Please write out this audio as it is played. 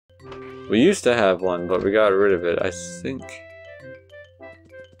We used to have one, but we got rid of it. I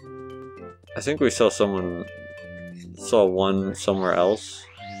think we saw one somewhere else.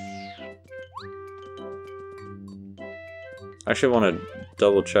 I actually want to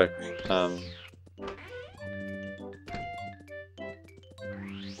double check.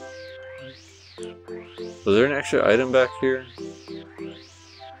 Was there an extra item back here?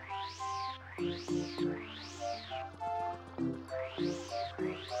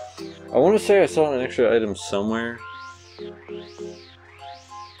 I want to say I saw an extra item somewhere.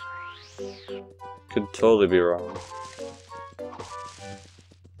 Could totally be wrong.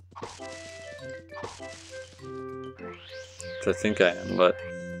 Which I think I am, but...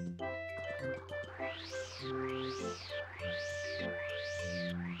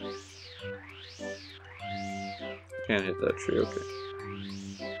 Can't hit that tree, okay.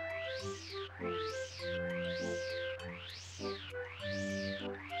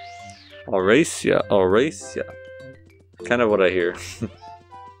 I'll race ya, I'll race ya. Kind of what I hear.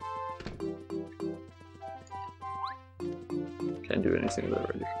 Can't do anything with it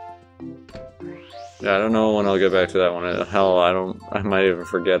already. Yeah, I don't know when I'll get back to that one. Hell, I might even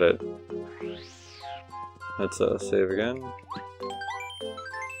forget it. Let's save again.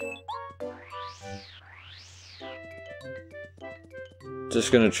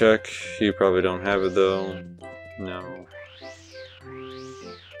 Just gonna check. You probably don't have it though. No.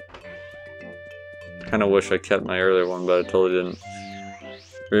 Kinda wish I kept my earlier one, but I totally didn't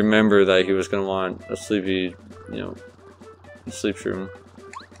remember that he was gonna want a sleepy, you know, a sleep room.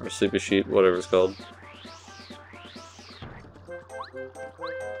 Or a sleepy sheet, whatever it's called.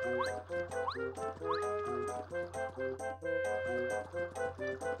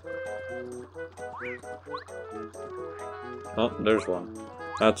 Oh, there's one.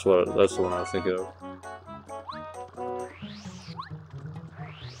 That's the one I was thinking of.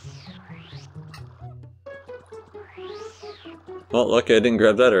 Well, lucky I didn't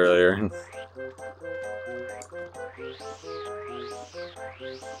grab that earlier.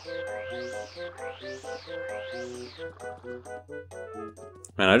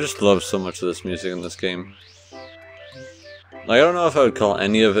 Man, I just love so much of this music in this game. Like, I don't know if I would call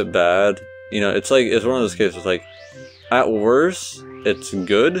any of it bad. You know, it's one of those cases, like, at worst, it's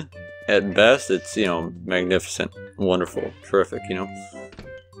good. At best, it's, you know, magnificent, wonderful, terrific, you know?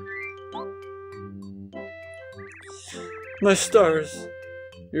 My stars!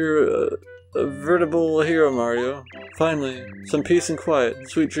 You're a veritable hero, Mario. Finally, some peace and quiet.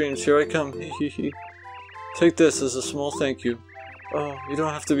 Sweet dreams, here I come, hee hee hee. Take this as a small thank you. Oh, you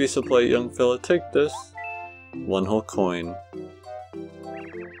don't have to be so polite, young fella. Take this. One whole coin.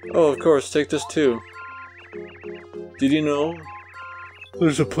 Oh, of course, take this too. Did you know?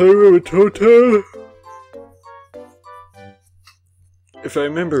 There's a playroom at Hotel. If I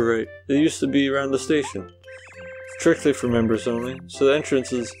remember right, it used to be around the station. Strictly for members only, so the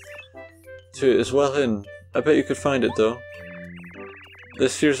entrance is well hidden. I bet you could find it though.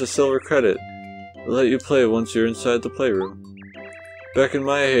 This here's a silver credit. It'll let you play once you're inside the playroom. Back in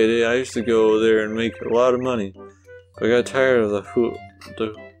my heyday, I used to go there and make a lot of money. But I got tired of the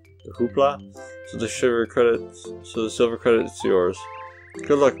hoopla, so the silver credit's yours.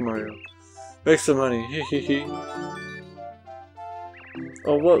 Good luck, Mario. Make some money, hee hee hee.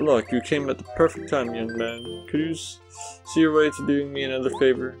 Oh, what luck! You came at the perfect time, young man. Could you see your way to doing me another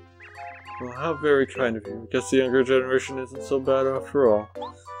favor? Well, how very kind of you. Guess the younger generation isn't so bad after all.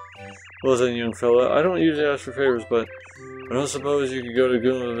 Well then, young fella, I don't usually ask for favors, but I don't suppose you could go to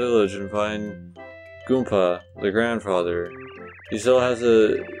Goomba Village and find Goomba, the grandfather. He still has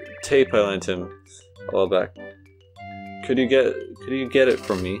a tape I lent him a while back. Could you get it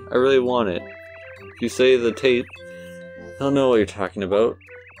from me? I really want it. If you say the tape, he'll know what you're talking about.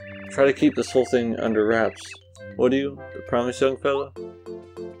 Try to keep this whole thing under wraps. Would you? Promise, young fella?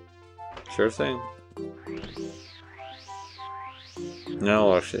 Sure thing. Now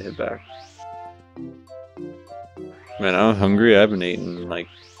I'll actually hit back. Man, I'm hungry. I haven't eaten in like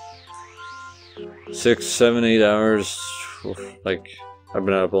 6, 7, 8 hours. Like, I've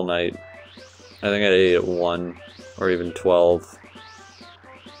been up all night. I think I ate at 1 or even 12.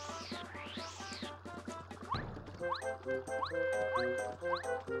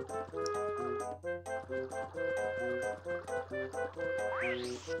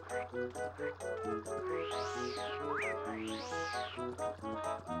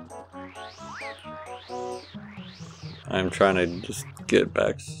 I'm trying to just get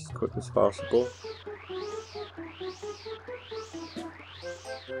back as quick as possible.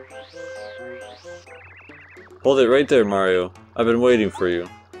 Hold it right there, Mario. I've been waiting for you.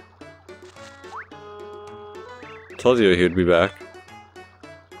 Told you he would be back.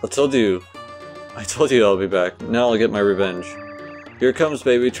 I told you I'll be back. Now I'll get my revenge. Here it comes,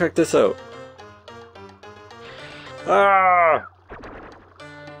 baby. Check this out. Ah!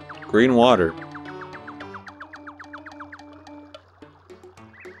 Green water.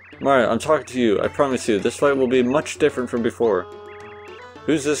 Mario, I'm talking to you. I promise you, this fight will be much different from before.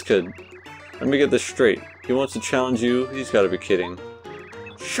 Who's this kid? Let me get this straight. He wants to challenge you? He's gotta be kidding.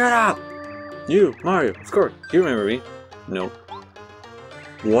 Shut up! You, Mario, of course. You remember me. Nope.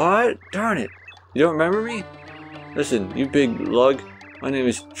 What? Darn it. You don't remember me? Listen, you big lug. My name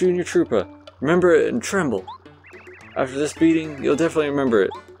is Junior Troopa. Remember it and tremble. After this beating, you'll definitely remember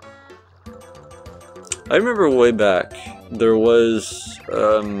it. I remember way back, there was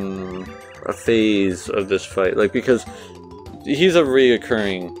a phase of this fight, like, because he's a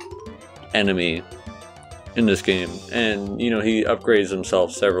reoccurring enemy in this game, and, you know, he upgrades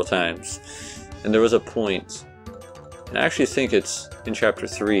himself several times. And there was a point, and I actually think it's in Chapter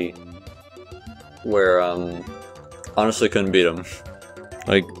 3, where, honestly couldn't beat him.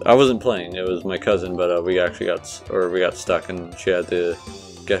 Like, I wasn't playing, it was my cousin, but we actually got stuck, and she had to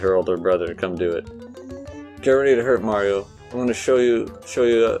get her older brother to come do it. Get ready to hurt, Mario. I'm going to show you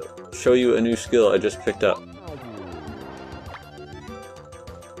a new skill I just picked up.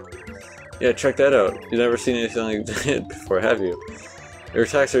 Yeah, check that out. You've never seen anything like that before, have you? Your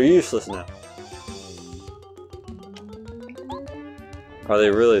attacks are useless now. Are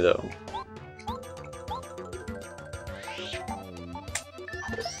they really, though?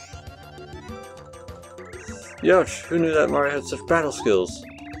 Youch! Who knew that Mario had such battle skills?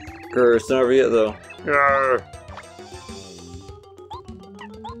 Grr, it's not over yet, though. Grr.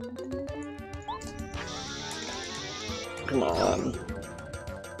 Come on.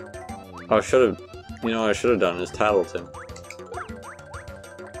 Oh, I should have. You know what I should have done is tattled him.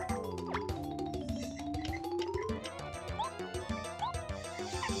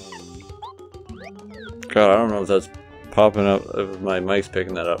 God, I don't know if that's popping up, if my mic's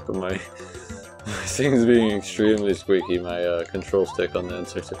picking that up, but my thing's being extremely squeaky, my control stick on the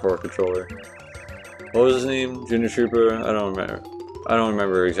N64 controller. What was his name? Junior Trooper? I don't remember. I don't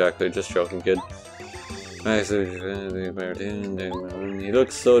remember exactly, just joking, kid. He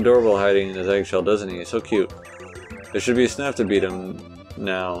looks so adorable hiding in his eggshell, doesn't he? So cute. There should be a snap to beat him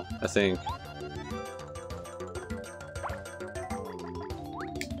now, I think.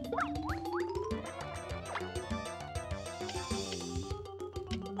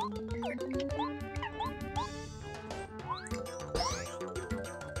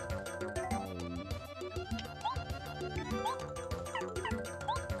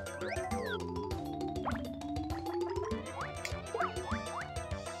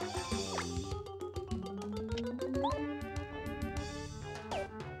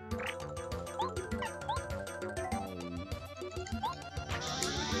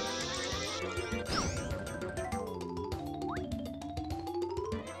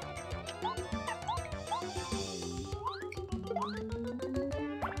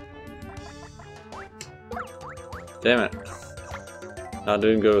 Damn it. Not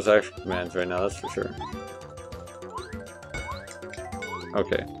doing good with action commands right now, that's for sure.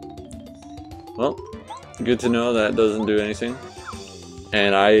 Okay. Well, good to know that doesn't do anything.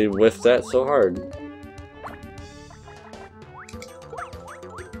 And I whiffed that so hard.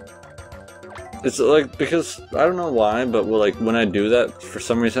 It's like, because, I don't know why, but like when I do that, for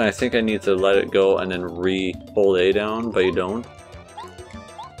some reason I think I need to let it go and then hold A down, but you don't.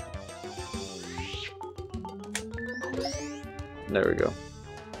 There we go.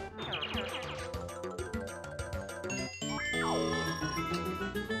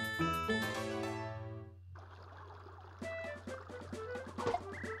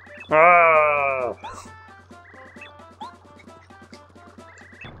 Ah!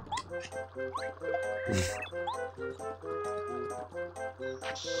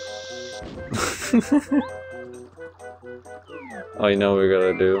 Oh, you know what we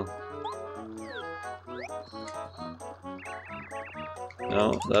gotta do?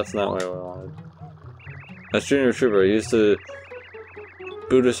 No, that's not what I wanted. That's Junior Trooper. He used to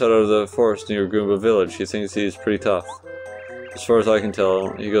boot us out of the forest near Goomba Village. He thinks he's pretty tough. As far as I can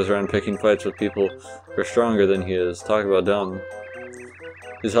tell, he goes around picking fights with people who are stronger than he is. Talk about dumb.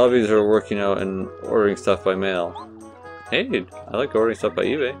 His hobbies are working out and ordering stuff by mail. Hey, I like ordering stuff by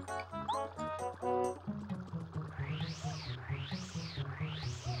eBay.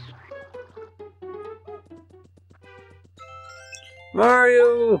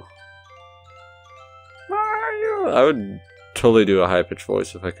 Mario! Mario! I would totally do a high-pitched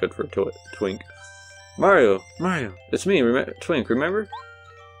voice if I could for Twink. Mario! Mario! It's me, Twink, remember?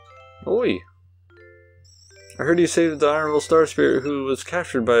 Oi! I heard you saved the Honorable Star Spirit who was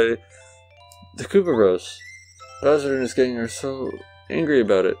captured by the Koopa Bros. Bowser and his gang are so angry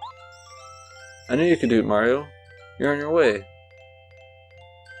about it. I knew you could do it, Mario. You're on your way.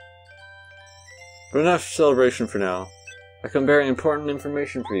 But enough celebration for now. I come bearing important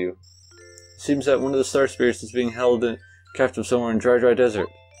information for you. It seems that one of the Star Spirits is being held captive somewhere in Dry Dry Desert.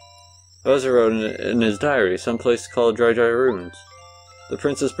 Bowser wrote in his diary, someplace called Dry Dry Ruins. The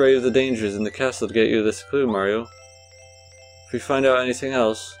princess braved the dangers in the castle to get you this clue, Mario. If we find out anything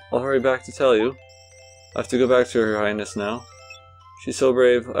else, I'll hurry back to tell you. I have to go back to Her Highness now. She's so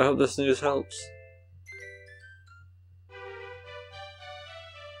brave. I hope this news helps.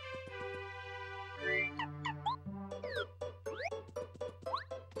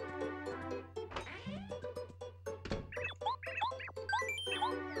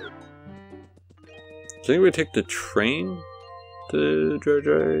 I think we take the train to Dry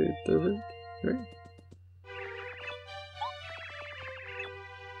Dry Desert, right?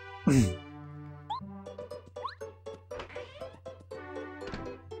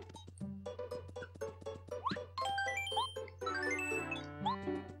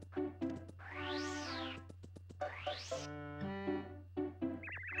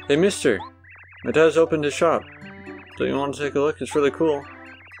 Hey, mister! My dad's opened his shop. Don't you want to take a look? It's really cool.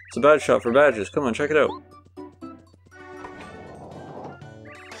 It's a badge shop for badges. Come on, check it out.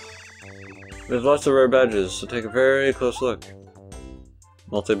 We have lots of rare badges, so take a very close look.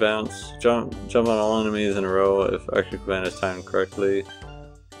 Multi-bounce. Jump on all enemies in a row if extra command is timed correctly.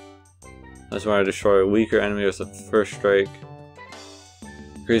 That's Mario destroy a weaker enemy with the first strike.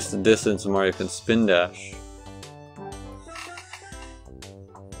 Increase the distance Mario can spin dash.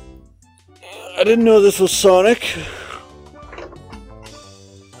 I didn't know this was Sonic.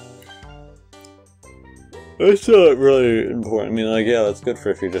 It's not really important. I mean, like, yeah, that's good for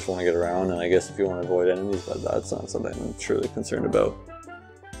if you just want to get around, and I guess if you want to avoid enemies, but that's not something I'm truly concerned about.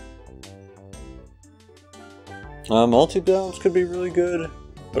 Multi-bounce could be really good,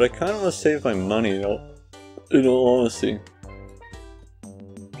 but I kind of want to save my money, in all honesty.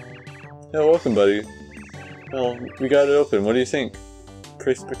 Yeah, welcome, buddy. Well, we got it open. What do you think?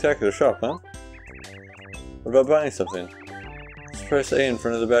 Pretty spectacular shop, huh? What about buying something? Just press A in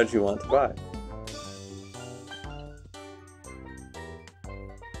front of the badge you want to buy.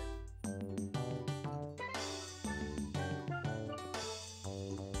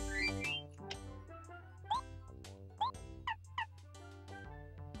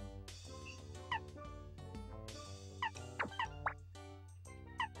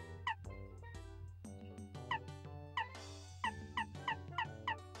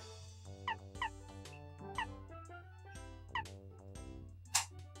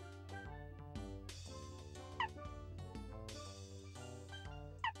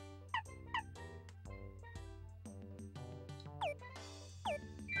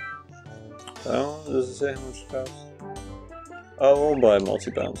 Oh, does it say how much it costs? Oh, we'll buy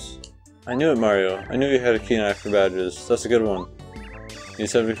multi-bounce. I knew it, Mario. I knew you had a keen eye for badges. That's a good one. You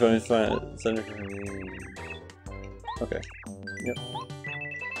said we couldn't find it. Okay. Yep.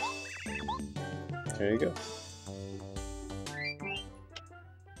 There you go.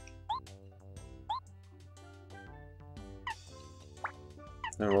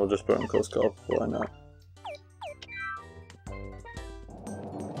 And we'll just put on close call. Why not?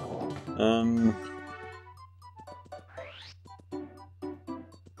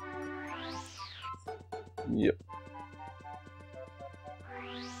 Yep.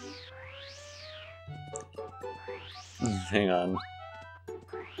 Hang on.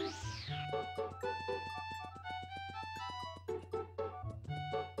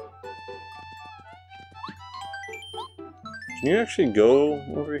 Can you actually go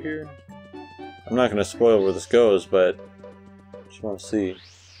over here? I'm not gonna spoil where this goes, but I just want to see.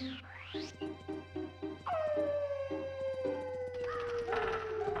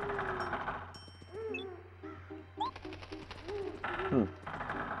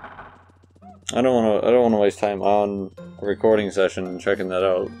 I don't want to waste time on a recording session checking that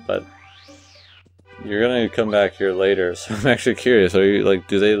out, but you're gonna come back here later, so I'm actually curious. Are you like,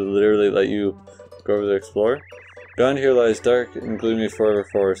 do they literally let you go over to explore? Beyond here lies dark and gloomy forever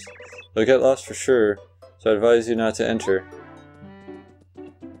forest. You'll get lost for sure, so I advise you not to enter.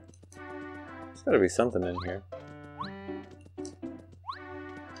 There's gotta be something in here.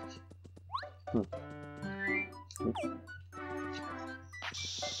 Oops.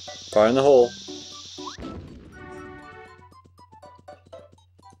 Fire in the hole.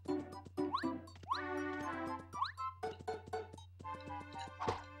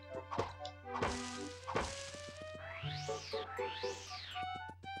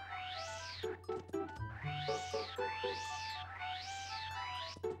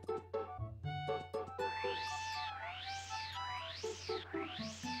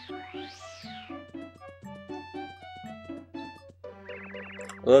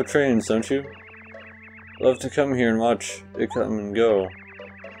 I love trains, don't you? I love to come here and watch it come and go.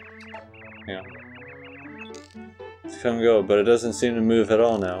 Yeah. It's come and go, but it doesn't seem to move at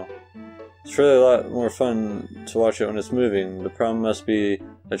all now. It's really a lot more fun to watch it when it's moving. The problem must be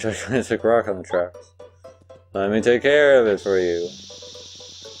a gigantic rock on the tracks. Let me take care of it for you.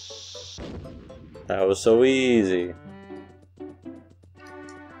 That was so easy.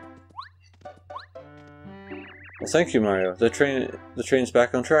 Well, thank you, Mario. The train's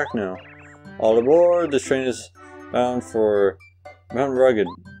back on track now. All aboard! This train is bound for Mount Rugged.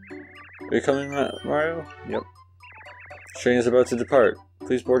 Are you coming, Mario? Yep. The train is about to depart.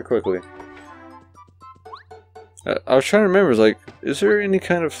 Please board quickly. I was trying to remember, like, is there any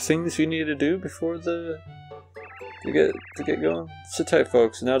kind of things you need to do before to get going? Sit tight,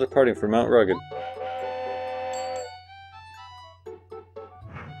 folks. Now departing for Mount Rugged.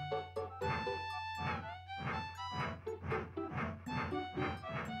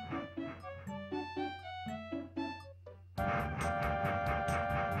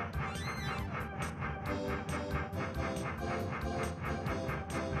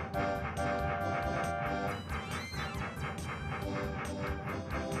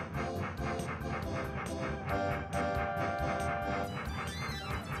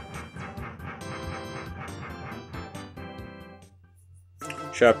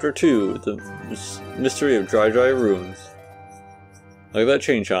 Chapter 2, The Mystery of Dry Dry Ruins. Look at that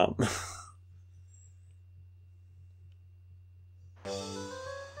chain chomp.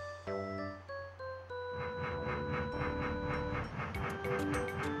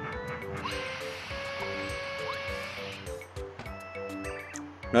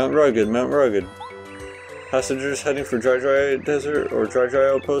 Mount Rugged, Mount Rugged. Passengers heading for Dry Dry Desert or Dry Dry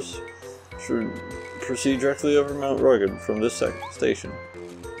Outpost should proceed directly over Mount Rugged from this station.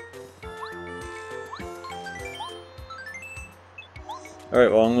 Alright,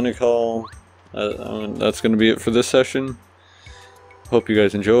 well, I'm going to call... that's going to be it for this session. Hope you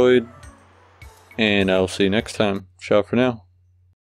guys enjoyed, and I'll see you next time. Ciao for now.